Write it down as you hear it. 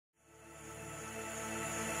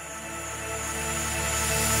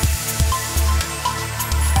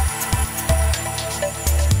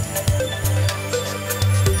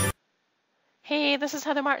is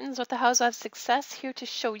Heather Martins with the Housewives of Success, here to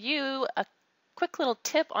show you a quick little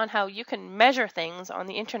tip on how you can measure things on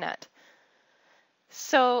the internet.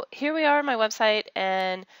 So here we are on my website,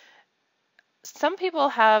 and some people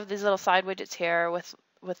have these little side widgets here with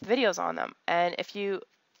videos on them. And if you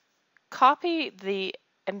copy the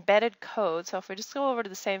embedded code, so if we just go over to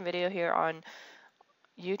the same video here on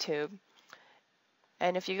YouTube,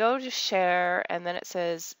 and if you go to share and then it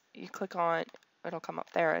says, you click on, it'll come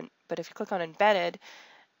up there, but if you click on embedded,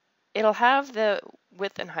 it'll have the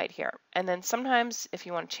width and height here. And then sometimes if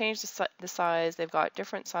you want to change the size, they've got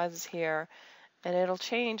different sizes here, and it'll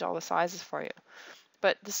change all the sizes for you.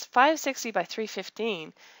 But this 560 by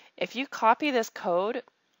 315, if you copy this code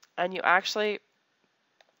and you actually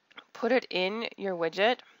put it in your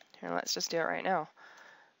widget, here, let's just do it right now.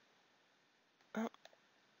 Oh,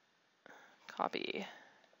 copy.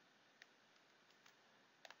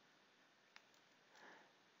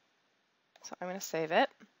 So I'm going to save it.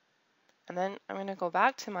 And then I'm going to go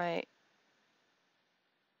back to my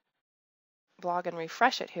blog and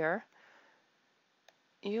refresh it here.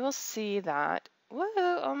 You will see that, whoa,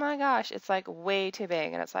 oh my gosh, it's like way too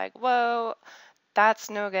big. And it's like, whoa, that's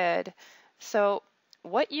no good. So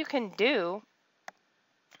what you can do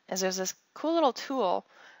is there's this cool little tool,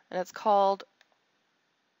 and it's called,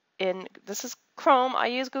 this is Chrome. I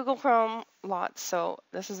use Google Chrome lots, so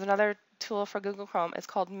this is another tool for Google Chrome. It's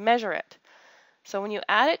called Measure It. So when you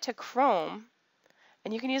add it to Chrome,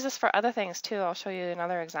 and you can use this for other things too, I'll show you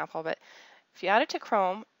another example, but if you add it to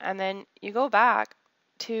Chrome and then you go back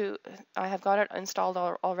to, I have got it installed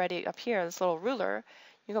already up here, this little ruler,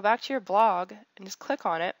 you go back to your blog and just click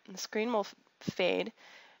on it, and the screen will fade,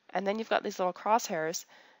 and then you've got these little crosshairs,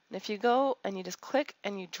 and if you go and you just click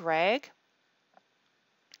and you drag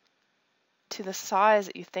to the size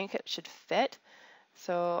that you think it should fit.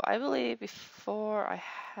 So I believe before I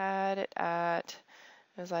had it at,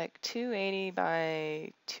 it was like 280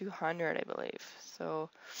 by 200, I believe. So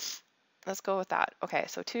let's go with that. Okay,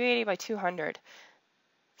 so 280 by 200.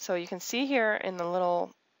 So you can see here in the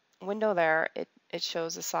little window there, it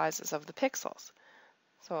shows the sizes of the pixels.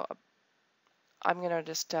 So I'm going to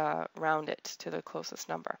just round it to the closest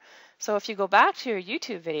number. So if you go back to your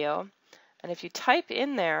YouTube video, and if you type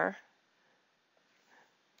in there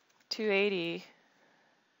 280,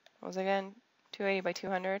 what was it again? 280 by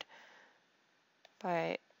 200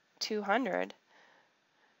 by 200,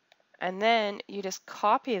 and then you just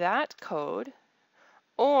copy that code,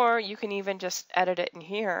 or you can even just edit it in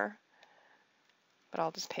here, but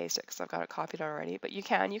I'll just paste it because I've got it copied already. But you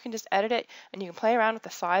can just edit it, and you can play around with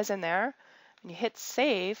the size in there, and you hit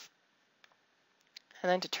save,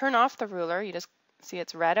 and then to turn off the ruler, you just see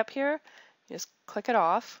it's red up here, you just click it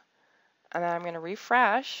off, and then I'm going to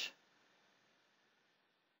refresh.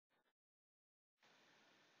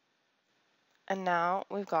 And now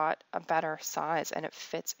we've got a better size and it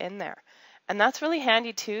fits in there. And that's really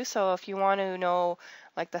handy too. So if you want to know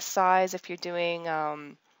like the size, if you're doing,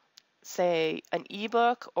 say, an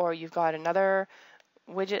ebook, or you've got another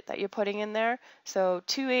widget that you're putting in there. So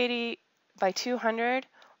 280 by 200,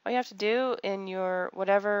 all you have to do in your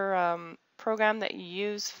whatever program that you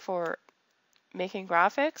use for making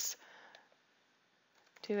graphics,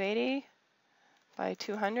 280 by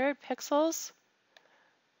 200 pixels.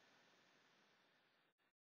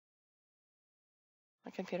 My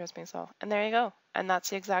computer's being slow. And there you go. And that's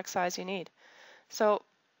the exact size you need. So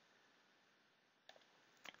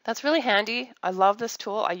that's really handy. I love this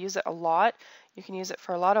tool. I use it a lot. You can use it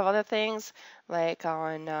for a lot of other things, like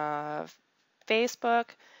on Facebook.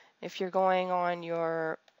 If you're going on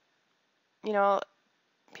your,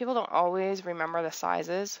 people don't always remember the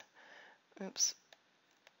sizes. Oops.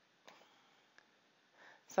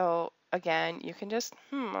 So again, you can just,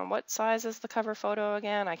 what size is the cover photo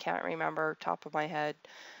again? I can't remember top of my head.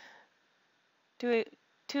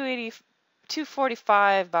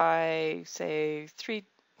 245 by, say,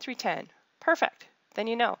 310. Perfect. Then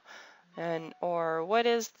you know. And or what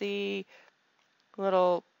is the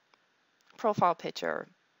little profile picture?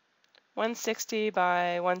 160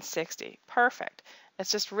 by 160. Perfect.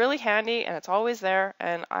 It's just really handy, and it's always there,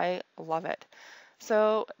 and I love it.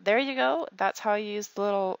 So there you go. That's how you use the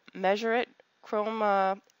little Measure It Chrome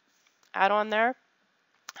add-on there.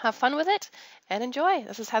 Have fun with it and enjoy.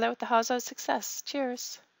 This is Heather with the Housewives of Success.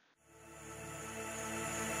 Cheers.